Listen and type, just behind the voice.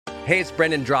Hey, it's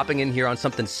Brendan dropping in here on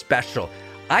something special.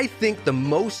 I think the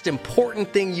most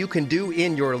important thing you can do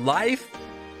in your life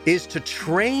is to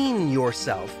train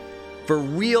yourself for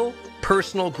real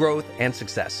personal growth and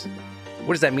success.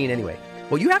 What does that mean anyway?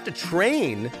 Well, you have to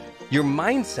train your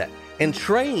mindset and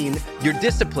train your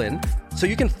discipline so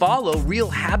you can follow real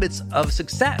habits of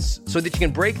success, so that you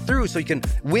can break through, so you can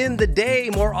win the day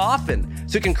more often,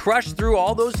 so you can crush through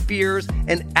all those fears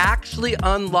and actually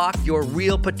unlock your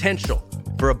real potential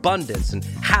for abundance and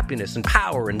happiness and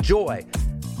power and joy.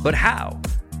 But how?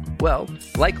 Well,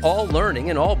 like all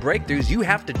learning and all breakthroughs, you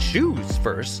have to choose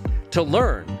first to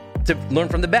learn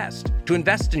from the best, to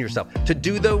invest in yourself, to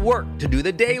do the work, to do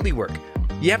the daily work.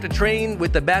 You have to train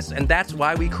with the best, and that's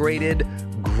why we created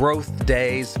Growth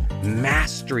Day's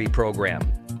Mastery Program.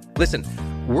 Listen,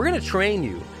 we're going to train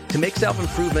you to make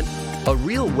self-improvement a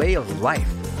real way of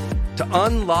life, to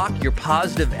unlock your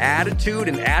positive attitude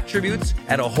and attributes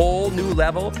at a whole new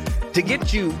level, to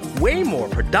get you way more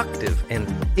productive and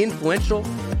influential,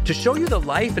 to show you the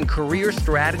life and career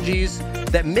strategies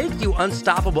that make you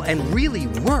unstoppable and really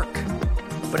work.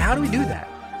 But how do we do that?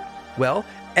 Well,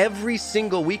 every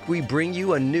single week we bring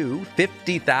you a new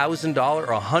 $50,000 or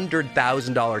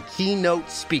 $100,000 keynote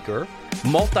speaker,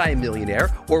 multimillionaire,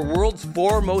 or world's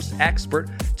foremost expert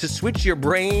to switch your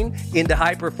brain into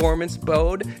high performance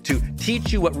mode, to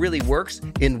teach you what really works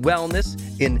in wellness,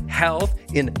 in health,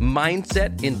 in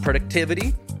mindset, in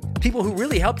productivity. People who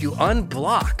really help you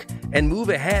unblock and move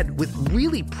ahead with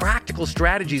really practical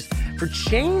strategies for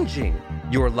changing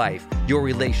your life, your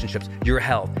relationships, your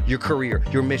health, your career,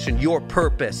 your mission, your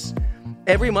purpose.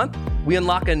 Every month, we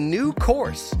unlock a new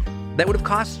course that would have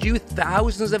cost you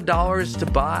thousands of dollars to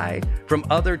buy from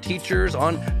other teachers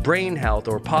on brain health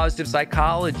or positive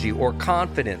psychology or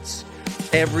confidence.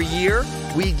 Every year,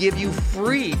 we give you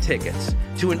free tickets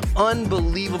to an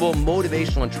unbelievable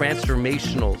motivational and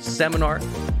transformational seminar.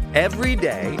 Every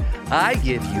day, I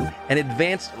give you an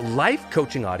advanced life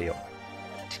coaching audio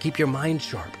to keep your mind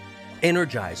sharp,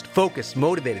 energized, focused,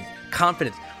 motivated,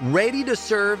 confident, ready to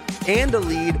serve and to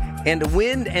lead and to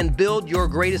win and build your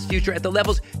greatest future at the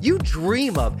levels you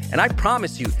dream of. And I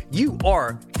promise you, you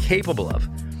are capable of.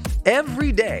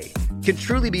 Every day can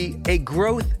truly be a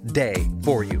growth day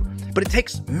for you. But it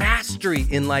takes mastery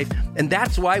in life, and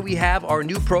that's why we have our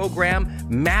new program,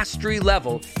 Mastery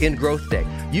Level in Growth Day.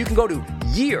 You can go to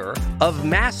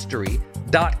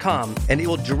yearofmastery.com, and it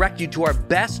will direct you to our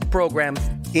best program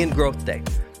in Growth Day.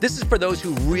 This is for those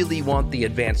who really want the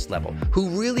advanced level, who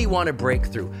really want to break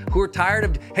through, who are tired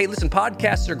of, hey, listen,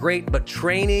 podcasts are great, but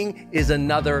training is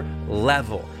another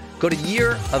level. Go to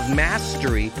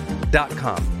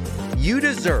yearofmastery.com. You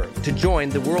deserve to join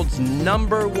the world's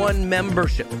 #1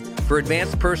 membership for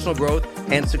advanced personal growth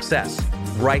and success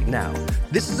right now.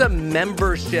 This is a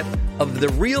membership of the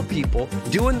real people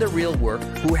doing the real work,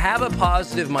 who have a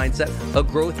positive mindset, a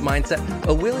growth mindset,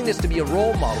 a willingness to be a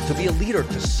role model, to be a leader,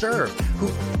 to serve, who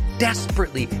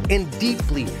desperately and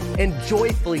deeply and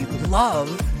joyfully love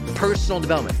personal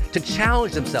development, to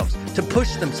challenge themselves, to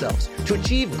push themselves, to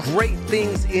achieve great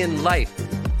things in life.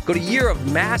 Go to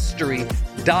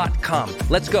yearofmastery.com.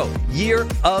 Let's go.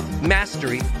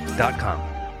 yearofmastery.com.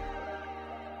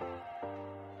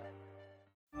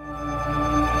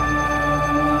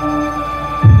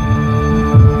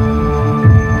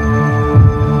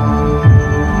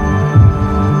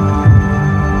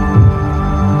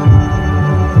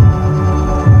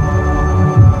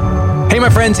 Hey, my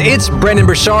friends, it's Brendan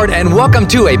Burchard, and welcome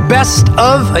to a best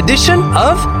of edition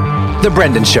of The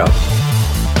Brendan Show.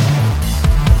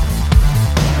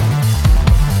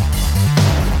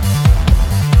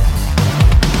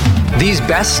 These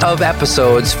best of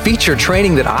episodes feature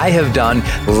training that I have done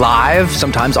live,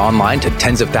 sometimes online to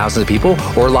tens of thousands of people,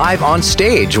 or live on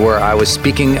stage where I was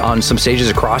speaking on some stages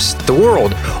across the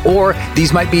world. Or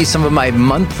these might be some of my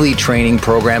monthly training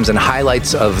programs and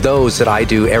highlights of those that I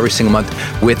do every single month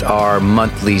with our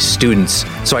monthly students.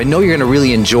 So I know you're going to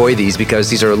really enjoy these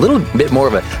because these are a little bit more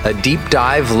of a deep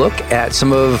dive look at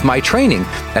some of my training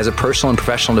as a personal and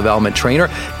professional development trainer.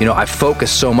 You know, I focus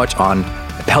so much on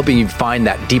helping you find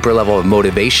that deeper level of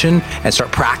motivation and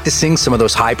start practicing some of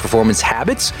those high performance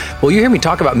habits. Well, you hear me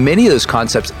talk about many of those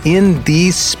concepts in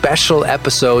these special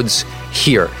episodes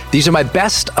here. These are my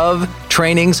best of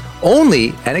trainings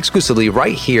only and exclusively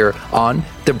right here on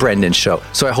The Brendan Show.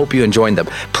 So I hope you enjoyed them.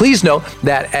 Please know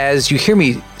that as you hear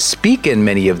me speak in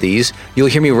many of these, you'll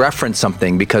hear me reference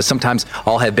something because sometimes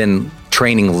I'll have been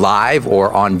training live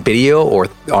or on video or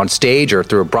on stage or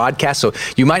through a broadcast. So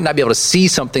you might not be able to see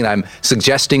something that I'm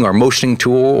suggesting or motioning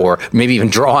to, or maybe even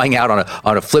drawing out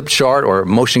on a flip chart or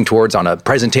motioning towards on a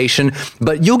presentation,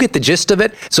 but you'll get the gist of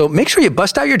it. So make sure you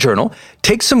bust out your journal,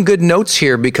 take some good notes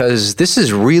here, because this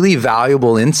is really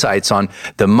valuable insights on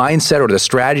the mindset or the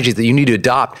strategies that you need to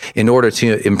adopt in order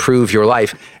to improve your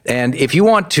life. And if you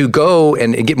want to go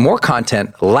and get more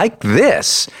content like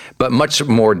this, but much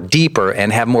more deeper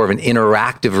and have more of an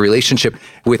interactive relationship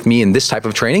with me in this type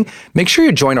of training, make sure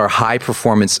you join our High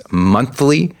Performance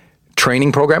Monthly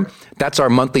training program. That's our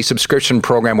monthly subscription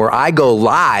program where I go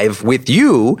live with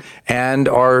you and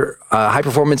our high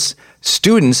performance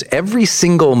students every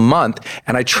single month,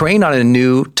 and I train on a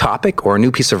new topic or a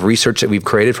new piece of research that we've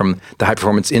created from the High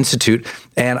Performance Institute,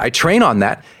 and I train on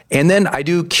that. And then I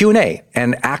do Q&A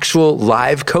and actual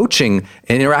live coaching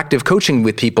and interactive coaching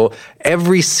with people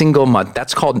every single month.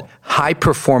 That's called High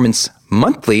Performance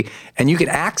Monthly, and you can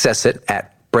access it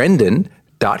at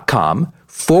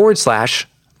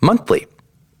brendan.com/monthly.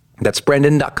 That's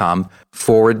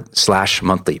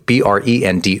brendan.com/monthly,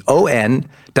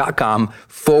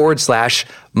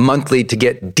 BRENDON.com/monthly to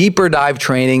get deeper dive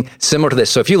training similar to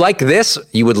this. So if you like this,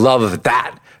 you would love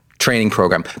that training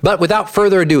program. But without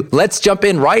further ado, let's jump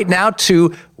in right now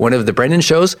to one of the Brendan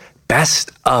Show's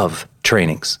best of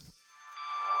trainings.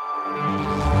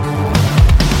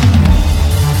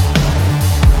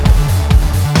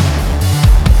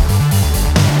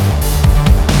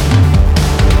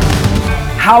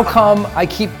 How come I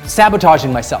keep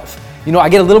sabotaging myself? You know, I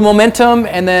get a little momentum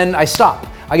and then I stop.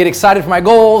 I get excited for my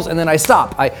goals and then I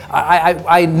stop.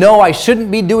 I know I shouldn't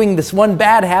be doing this one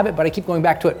bad habit, but I keep going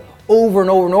back to it over and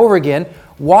over and over again.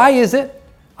 Why is it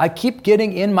I keep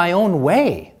getting in my own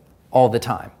way all the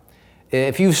time?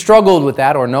 If you've struggled with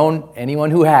that or known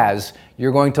anyone who has,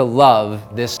 you're going to love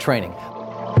this training.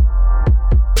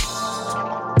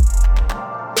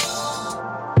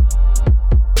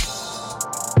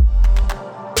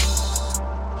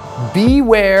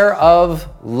 Beware of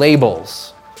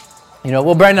labels. You know,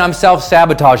 well, Brendan, I'm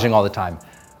self-sabotaging all the time.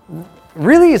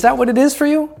 Really? Is that what it is for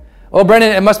you? Oh,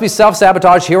 Brendan, it must be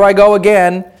self-sabotage. Here I go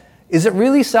again. Is it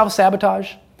really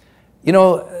self-sabotage? You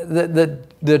know,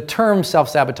 the term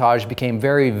self-sabotage became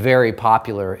very, very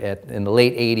popular in the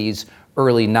late 80s,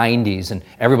 early 90s, and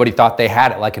everybody thought they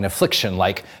had it like an affliction,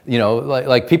 like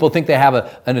people think they have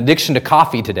an addiction to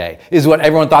coffee today, is what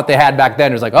everyone thought they had back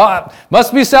then. It was like, oh, it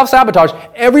must be self-sabotage.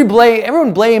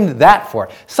 Everyone blamed that for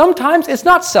it. Sometimes it's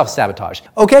not self-sabotage.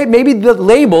 Okay, maybe the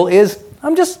label is,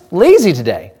 I'm just lazy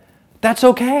today. That's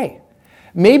okay.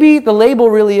 Maybe the label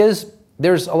really is,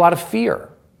 there's a lot of fear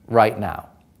right now.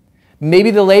 Maybe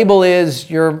the label is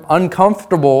you're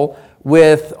uncomfortable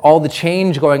with all the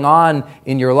change going on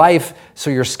in your life, so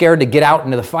you're scared to get out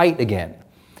into the fight again.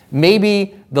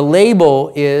 Maybe the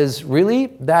label is really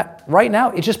that right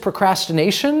now it's just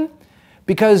procrastination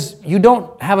because you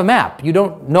don't have a map. You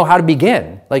don't know how to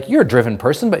begin. Like, you're a driven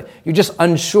person, but you're just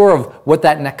unsure of what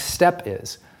that next step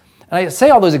is. And I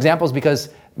say all those examples because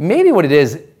maybe what it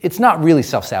is, it's not really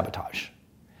self-sabotage.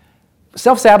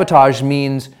 Self-sabotage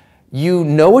means you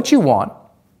know what you want,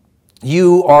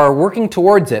 you are working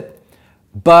towards it,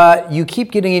 but you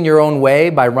keep getting in your own way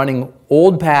by running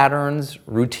old patterns,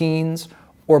 routines,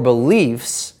 or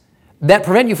beliefs that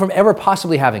prevent you from ever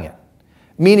possibly having it.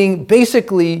 Meaning,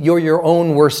 basically, you're your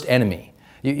own worst enemy.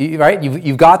 Right?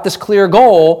 You've got this clear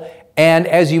goal, and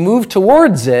as you move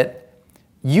towards it,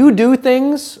 you do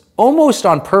things almost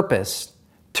on purpose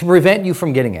to prevent you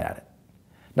from getting at it.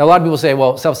 Now, a lot of people say,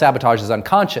 well, self-sabotage is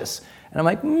unconscious. And I'm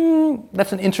like,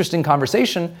 that's an interesting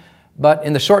conversation, but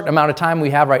in the short amount of time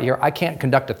we have right here, I can't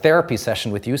conduct a therapy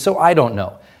session with you, so I don't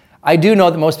know. I do know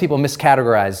that most people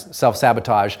miscategorize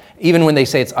self-sabotage, even when they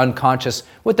say it's unconscious.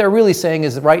 What they're really saying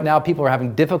is that right now people are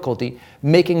having difficulty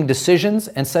making decisions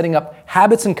and setting up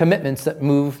habits and commitments that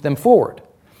move them forward.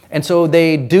 And so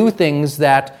they do things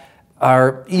that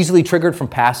are easily triggered from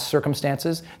past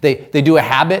circumstances. They do a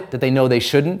habit that they know they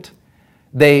shouldn't.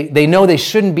 They know they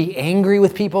shouldn't be angry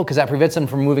with people because that prevents them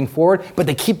from moving forward, but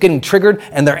they keep getting triggered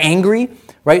and they're angry,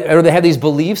 right? Or they have these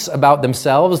beliefs about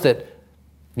themselves that,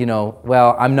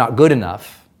 well, I'm not good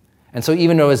enough. And so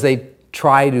even though as they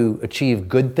try to achieve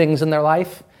good things in their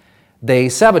life, they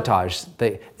sabotage.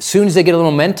 As soon as they get a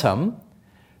little momentum,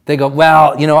 they go,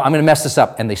 well, I'm going to mess this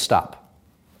up, and they stop.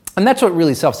 And that's what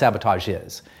really self-sabotage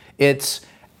is. It's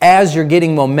as you're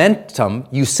getting momentum,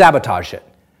 you sabotage it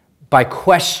by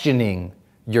questioning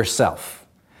yourself,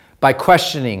 by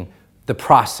questioning the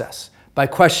process, by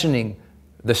questioning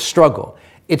the struggle.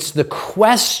 It's the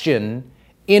question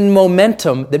in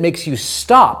momentum that makes you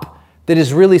stop that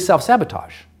is really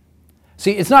self-sabotage.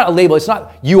 See, it's not a label. It's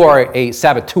not you are a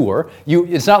saboteur.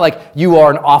 It's not like you are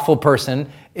an awful person.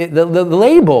 The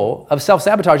label of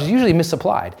self-sabotage is usually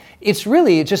misapplied. It's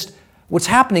really just what's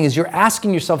happening is you're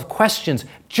asking yourself questions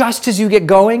just as you get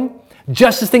going,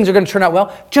 just as things are going to turn out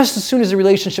well, just as soon as the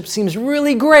relationship seems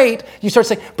really great, you start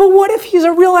saying, but what if he's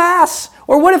a real ass?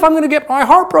 Or what if I'm going to get my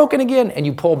heart broken again? And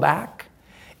you pull back.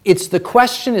 It's the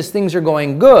question as things are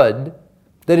going good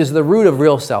that is the root of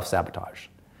real self-sabotage.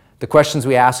 The questions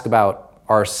we ask about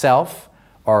ourself,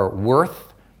 our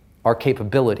worth, our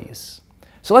capabilities.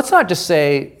 So let's not just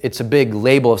say it's a big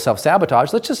label of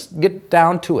self-sabotage. Let's just get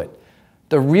down to it.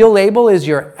 The real label is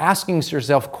you're asking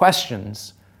yourself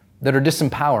questions that are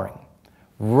disempowering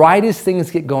right as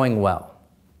things get going well.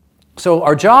 So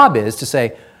our job is to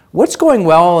say, what's going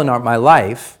well in my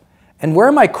life, and where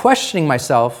am I questioning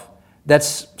myself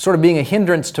that's sort of being a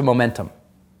hindrance to momentum,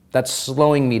 that's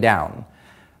slowing me down?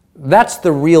 That's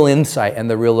the real insight and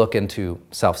the real look into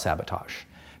self-sabotage.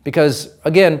 Because,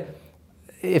 again,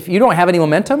 if you don't have any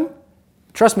momentum,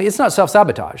 trust me, it's not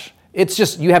self-sabotage. It's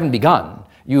just you haven't begun.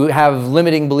 You have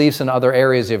limiting beliefs in other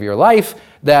areas of your life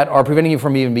that are preventing you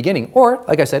from even beginning. Or,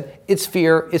 like I said, it's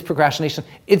fear, it's procrastination.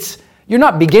 You're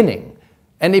not beginning.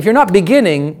 And if you're not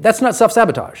beginning, that's not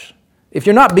self-sabotage. If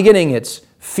you're not beginning, it's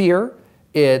fear,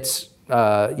 it's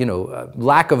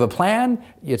lack of a plan,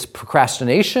 it's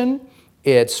procrastination,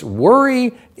 it's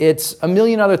worry, it's a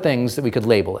million other things that we could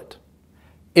label it.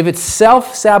 If it's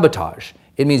self-sabotage,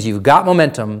 it means you've got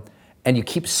momentum and you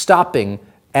keep stopping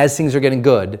as things are getting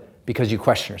good because you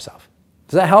question yourself.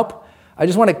 Does that help? I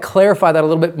just want to clarify that a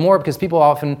little bit more because people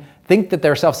often think that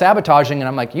they're self-sabotaging, and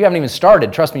I'm like, you haven't even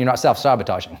started. Trust me, you're not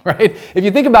self-sabotaging, right? If you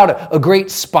think about a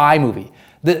great spy movie,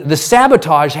 the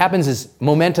sabotage happens as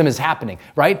momentum is happening,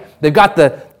 right? They've got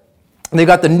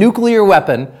the nuclear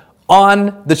weapon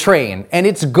on the train, and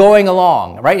it's going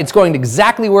along, right? It's going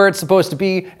exactly where it's supposed to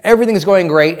be. Everything's going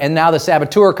great, and now the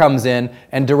saboteur comes in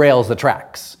and derails the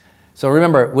tracks. So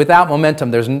remember, without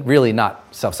momentum, there's really not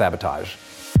self-sabotage.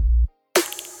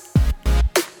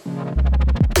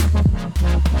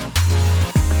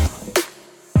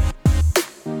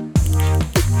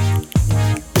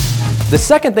 The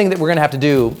second thing that we're going to have to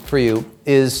do for you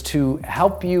is to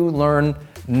help you learn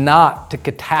not to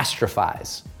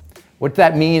catastrophize. What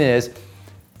that means is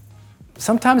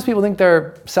sometimes people think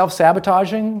they're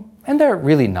self-sabotaging, and they're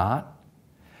really not.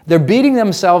 They're beating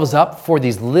themselves up for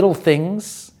these little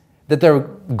things that they're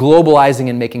globalizing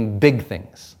and making big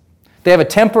things. They have a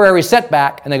temporary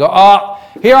setback, and they go, oh,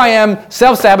 here I am,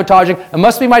 self-sabotaging. It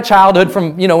must be my childhood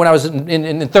from, when I was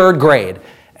in third grade.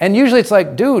 And usually it's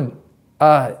like, dude,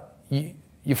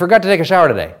 you forgot to take a shower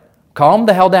today. Calm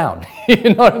the hell down.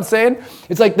 You know what I'm saying?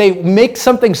 It's like they make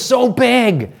something so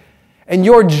big. And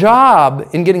your job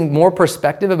in getting more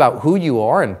perspective about who you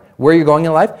are and where you're going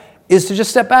in life is to just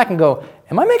step back and go,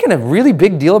 am I making a really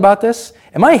big deal about this?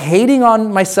 Am I hating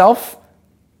on myself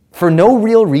for no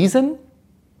real reason?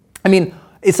 I mean,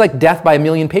 it's like death by a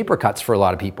million paper cuts for a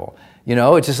lot of people.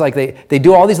 It's just like they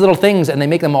do all these little things and they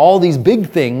make them all these big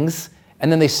things, and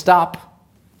then they stop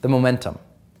the momentum.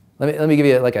 Let me give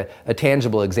you like a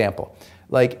tangible example.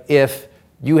 Like if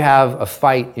you have a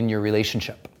fight in your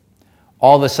relationship,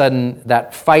 all of a sudden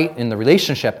that fight in the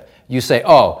relationship, you say,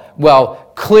 oh,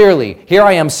 well, clearly, here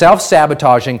I am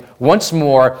self-sabotaging once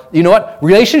more. You know what?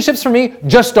 Relationships for me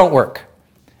just don't work.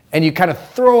 And you kind of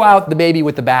throw out the baby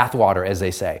with the bathwater, as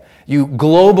they say. You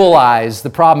globalize.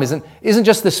 The problem isn't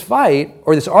just this fight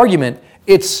or this argument.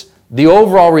 It's the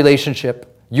overall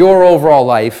relationship, your overall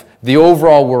life, the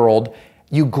overall world.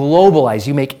 You globalize.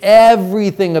 You make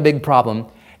everything a big problem.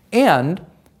 And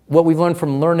what we've learned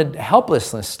from learned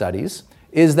helplessness studies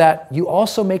is that you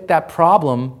also make that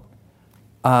problem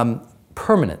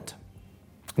permanent.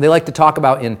 They like to talk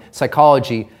about in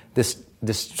psychology this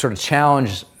sort of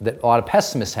challenge that a lot of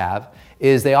pessimists have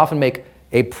is they often make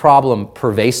a problem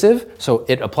pervasive, so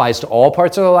it applies to all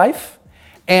parts of their life,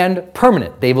 and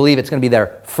permanent. They believe it's going to be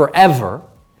there forever,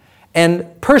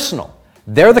 and personal.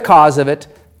 They're the cause of it.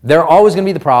 They're always going to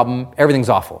be the problem. Everything's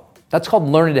awful. That's called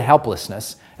learned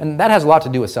helplessness, and that has a lot to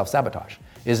do with self-sabotage,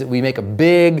 is that we make a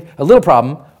little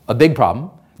problem, a big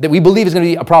problem, that we believe is going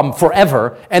to be a problem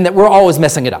forever, and that we're always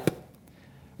messing it up.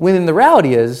 When the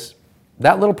reality is,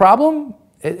 that little problem,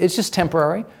 it's just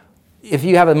temporary. If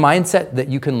you have a mindset that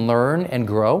you can learn and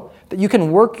grow, that you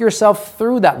can work yourself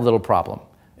through that little problem.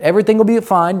 Everything will be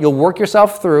fine. You'll work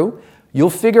yourself through.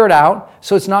 You'll figure it out.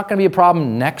 So it's not going to be a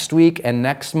problem next week and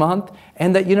next month.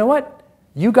 And that, you know what?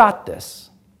 You got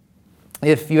this.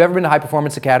 If you've ever been to High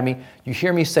Performance Academy, you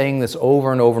hear me saying this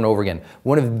over and over and over again.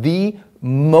 One of the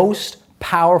most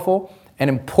powerful and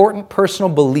important personal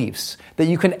beliefs that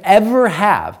you can ever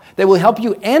have that will help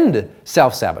you end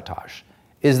self-sabotage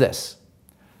is this: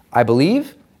 I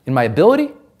believe in my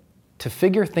ability to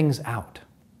figure things out.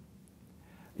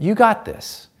 You got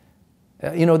this.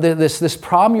 This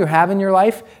problem you have in your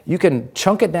life, you can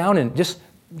chunk it down and just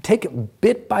take it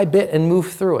bit by bit and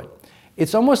move through it.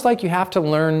 It's almost like you have to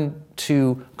learn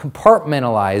to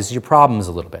compartmentalize your problems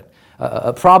a little bit.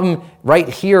 A problem right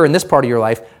here in this part of your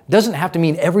life doesn't have to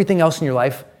mean everything else in your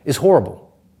life is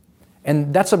horrible.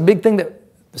 And that's a big thing that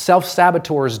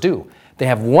self-saboteurs do. They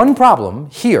have one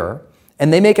problem here,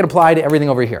 and they make it apply to everything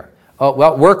over here. Oh,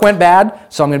 well, work went bad,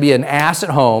 so I'm going to be an ass at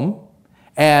home,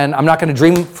 and I'm not going to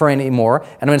dream for anymore,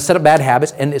 and I'm going to set up bad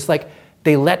habits. And it's like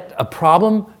they let a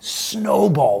problem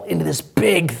snowball into this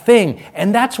big thing.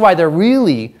 And that's why they're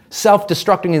really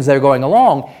self-destructing as they're going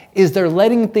along, is they're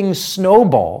letting things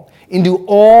snowball into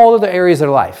all of the areas of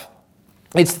their life.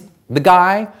 It's the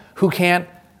guy who can't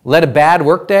let a bad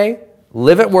work day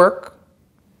live at work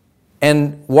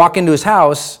and walk into his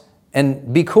house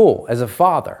and be cool as a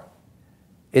father.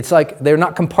 It's like they're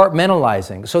not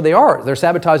compartmentalizing. So they're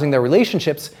sabotaging their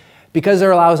relationships because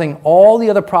they're allowing all the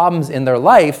other problems in their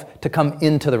life to come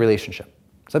into the relationship.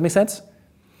 Does that make sense?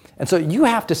 And so you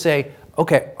have to say,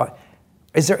 okay,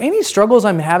 is there any struggles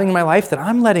I'm having in my life that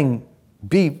I'm letting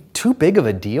be too big of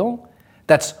a deal?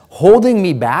 That's holding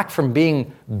me back from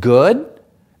being good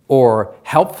or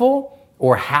helpful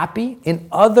or happy in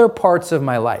other parts of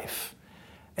my life.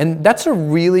 And that's a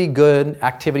really good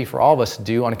activity for all of us to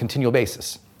do on a continual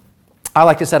basis. I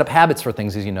like to set up habits for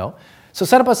things, as you know. So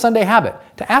set up a Sunday habit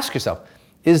to ask yourself,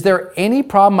 is there any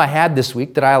problem I had this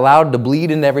week that I allowed to bleed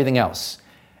into everything else?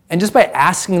 And just by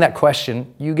asking that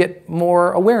question, you get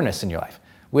more awareness in your life.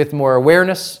 With more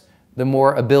awareness, the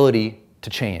more ability to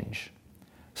change.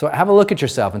 So have a look at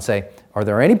yourself and say, are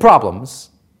there any problems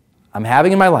I'm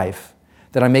having in my life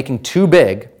that I'm making too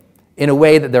big in a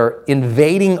way that they're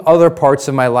invading other parts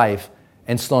of my life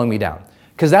and slowing me down?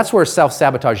 Because that's where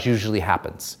self-sabotage usually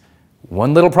happens.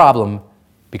 One little problem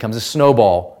becomes a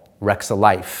snowball, wrecks a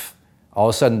life. All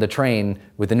of a sudden, the train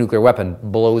with the nuclear weapon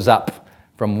blows up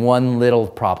from one little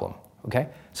problem, okay?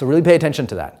 So really pay attention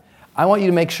to that. I want you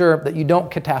to make sure that you don't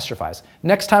catastrophize.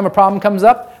 Next time a problem comes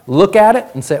up, look at it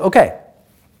and say, okay,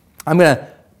 I'm going to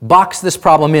box this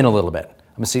problem in a little bit.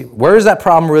 I'm going to see, where does that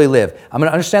problem really live? I'm going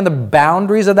to understand the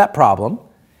boundaries of that problem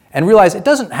and realize it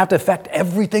doesn't have to affect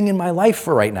everything in my life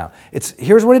for right now.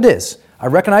 Here's what it is. I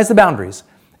recognize the boundaries.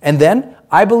 And then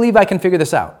I believe I can figure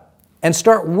this out. And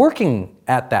start working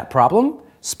at that problem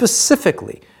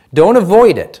specifically. Don't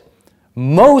avoid it.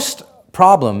 Most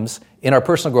problems in our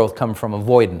personal growth come from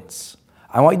avoidance.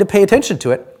 I want you to pay attention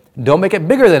to it. Don't make it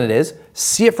bigger than it is.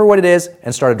 See it for what it is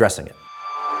and start addressing it.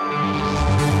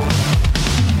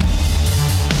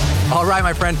 All right,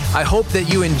 my friend, I hope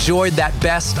that you enjoyed that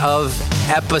best of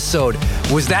episode.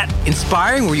 Was that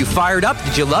inspiring? Were you fired up?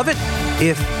 Did you love it?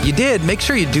 If you did, make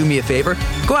sure you do me a favor.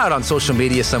 Go out on social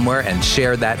media somewhere and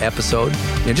share that episode.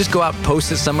 Just go out,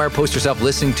 post it somewhere, post yourself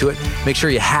listening to it. Make sure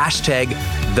you hashtag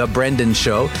The Brendan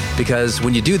Show, because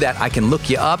when you do that, I can look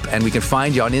you up and we can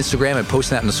find you on Instagram and post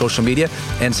that on the social media.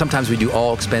 And sometimes we do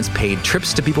all expense paid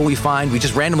trips to people we find. We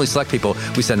just randomly select people.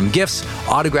 We send them gifts,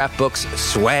 autographed books,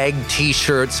 swag,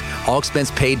 t-shirts, all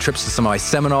expense paid trips to some of my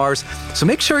seminars. So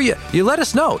make sure you let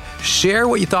us know. Share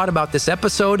what you thought about this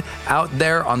episode out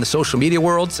there on the social media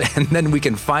worlds, and then we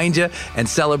can find you and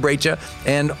celebrate you.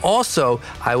 And also,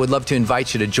 I would love to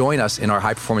invite you to join us in our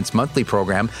High Performance Monthly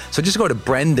program. So just go to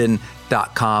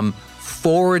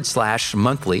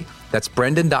brendan.com/monthly. That's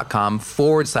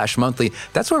brendan.com/monthly.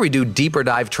 That's where we do deeper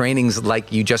dive trainings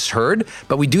like you just heard,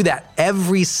 but we do that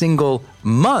every single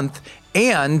month.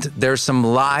 And there's some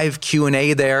live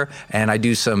Q&A there, and I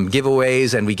do some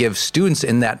giveaways, and we give students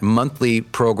in that monthly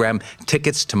program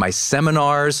tickets to my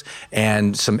seminars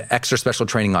and some extra special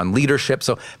training on leadership.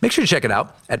 So make sure to check it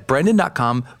out at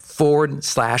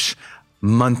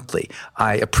brendan.com/monthly.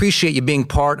 I appreciate you being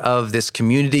part of this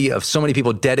community of so many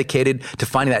people dedicated to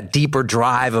finding that deeper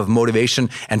drive of motivation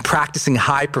and practicing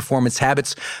high performance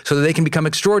habits so that they can become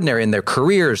extraordinary in their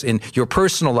careers, in your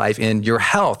personal life, in your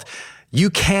health. You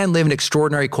can live an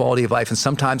extraordinary quality of life, and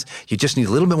sometimes you just need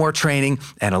a little bit more training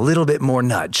and a little bit more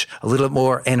nudge, a little bit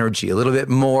more energy, a little bit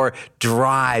more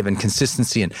drive and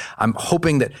consistency. And I'm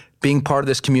hoping that being part of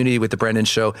this community with The Brendan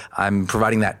Show, I'm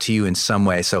providing that to you in some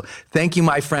way. So thank you,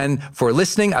 my friend, for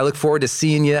listening. I look forward to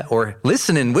seeing you or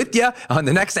listening with you on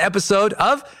the next episode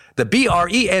of the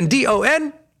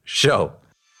BRENDON Show.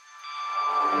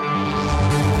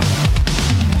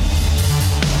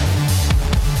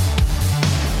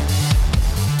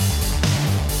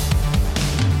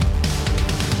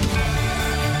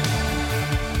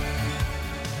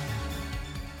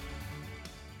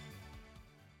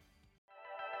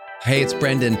 Hey, it's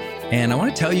Brendan, and I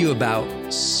want to tell you about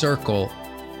Circle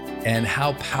and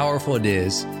how powerful it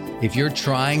is if you're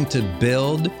trying to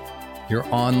build your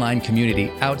online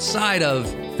community outside of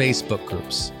Facebook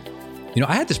groups. You know,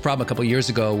 I had this problem a couple years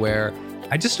ago where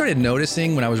I just started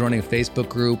noticing when I was running a Facebook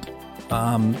group,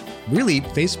 really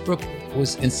Facebook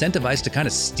was incentivized to kind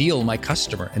of steal my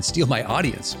customer and steal my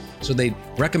audience. So they'd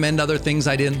recommend other things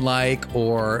I didn't like,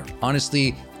 or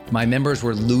honestly, my members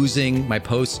were losing my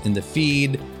posts in the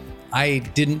feed. I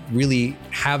didn't really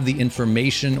have the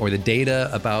information or the data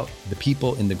about the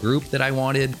people in the group that I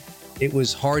wanted. It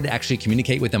was hard to actually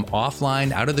communicate with them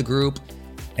offline, out of the group.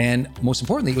 And most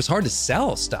importantly, it was hard to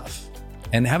sell stuff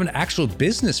and have an actual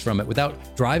business from it without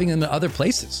driving them to other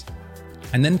places.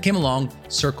 And then came along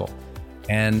Circle.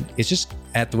 And it's just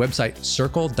at the website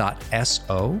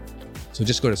circle.so. So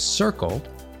just go to circle.so.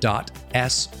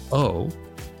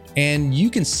 And you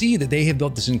can see that they have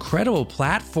built this incredible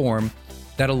platform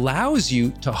that allows you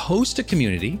to host a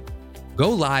community, go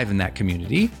live in that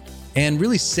community, and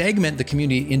really segment the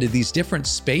community into these different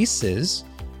spaces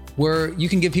where you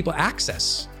can give people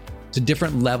access to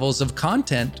different levels of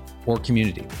content or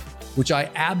community, which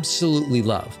I absolutely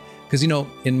love. Because, you know,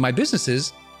 in my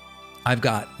businesses, I've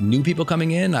got new people coming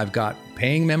in, I've got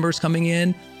paying members coming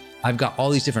in, I've got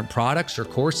all these different products or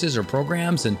courses or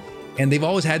programs, and they've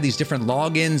always had these different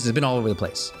logins. They've been all over the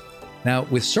place. Now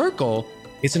with Circle,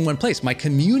 it's in one place. My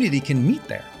community can meet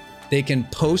there. They can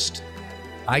post,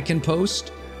 I can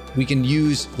post. We can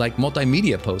use like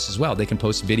multimedia posts as well. They can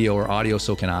post video or audio,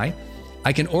 so can I.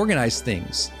 I can organize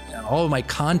things, all of my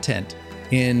content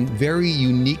in very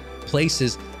unique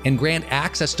places and grant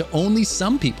access to only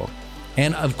some people.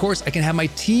 And of course, I can have my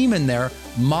team in there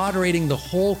moderating the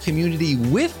whole community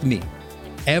with me.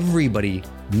 Everybody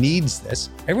needs this.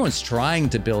 Everyone's trying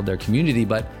to build their community,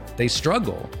 but they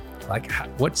struggle. Like,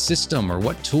 what system or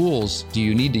what tools do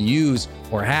you need to use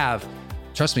or have?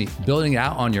 Trust me, building it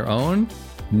out on your own,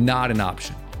 not an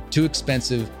option. Too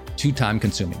expensive, too time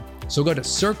consuming. So go to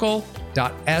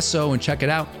circle.so and check it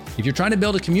out. If you're trying to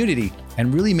build a community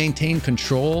and really maintain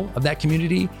control of that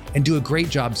community and do a great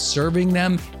job serving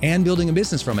them and building a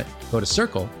business from it, go to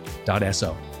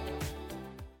circle.so.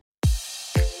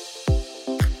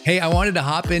 Hey, I wanted to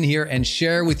hop in here and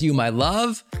share with you my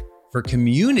love for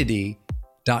community.com.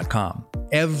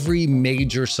 Every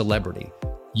major celebrity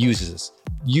uses this.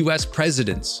 US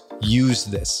presidents use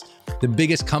this. The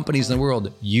biggest companies in the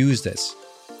world use this.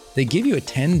 They give you a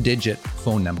 10-digit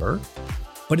phone number,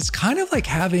 but it's kind of like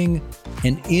having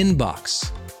an inbox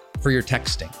for your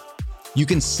texting. You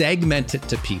can segment it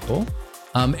to people,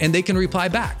 and they can reply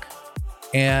back.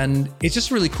 And it's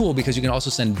just really cool because you can also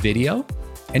send video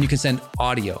and you can send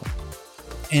audio.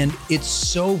 And it's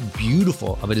so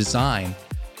beautiful of a design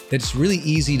that it's really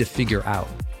easy to figure out.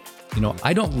 You know,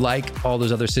 I don't like all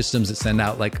those other systems that send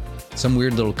out like some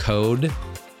weird little code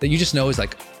that you just know is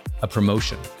like a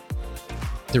promotion.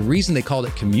 The reason they called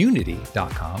it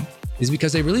community.com is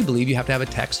because they really believe you have to have a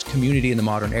text community in the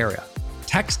modern era.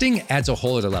 Texting adds a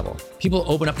whole other level. People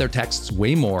open up their texts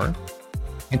way more.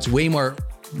 It's way more,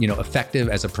 effective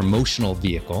as a promotional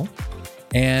vehicle.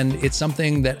 And it's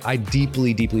something that I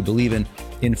deeply, deeply believe in.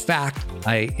 In fact,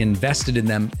 I invested in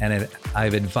them and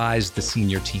I've advised the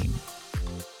senior team.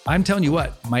 I'm telling you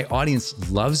what, my audience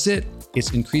loves it.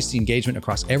 It's increased the engagement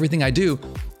across everything I do.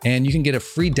 And you can get a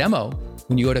free demo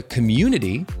when you go to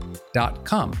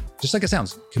community.com. Just like it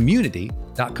sounds,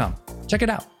 community.com. Check it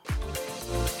out.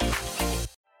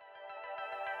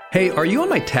 Hey, are you on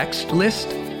my text list?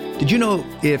 Did you know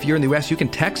if you're in the US, you can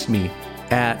text me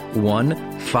at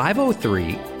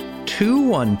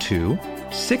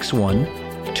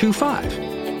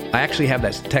 1-503-212-6125. I actually have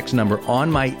that text number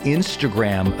on my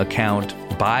Instagram account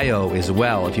bio as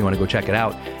well, if you want to go check it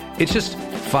out. It's just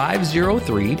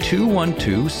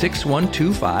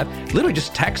 503-212-6125. Literally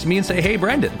just text me and say, hey,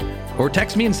 Brendan. Or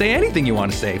text me and say anything you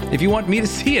want to say. If you want me to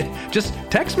see it, just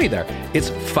text me there. It's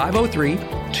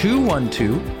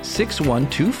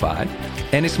 503-212-6125.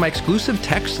 And it's my exclusive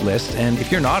text list. And if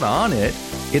you're not on it,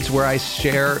 it's where I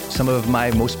share some of my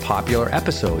most popular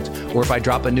episodes. Or if I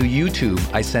drop a new YouTube,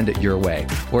 I send it your way.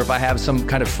 Or if I have some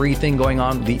kind of free thing going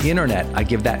on the internet, I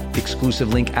give that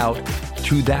exclusive link out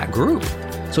to that group.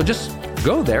 So just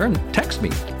go there and text me,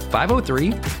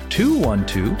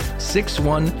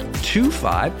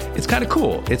 503-212-6125. It's kind of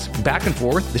cool. It's back and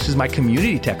forth. This is my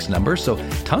community text number. So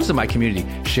tons of my community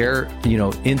share,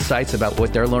 insights about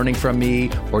what they're learning from me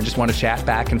or just want to chat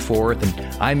back and forth. And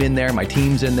I'm in there, my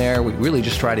team's in there. We really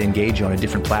just try to engage you on a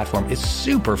different platform. It's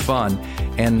super fun.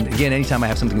 And again, anytime I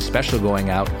have something special going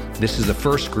out, this is the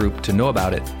first group to know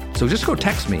about it. So just go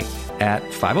text me at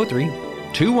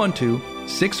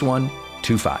 503-212-6125.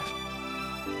 25.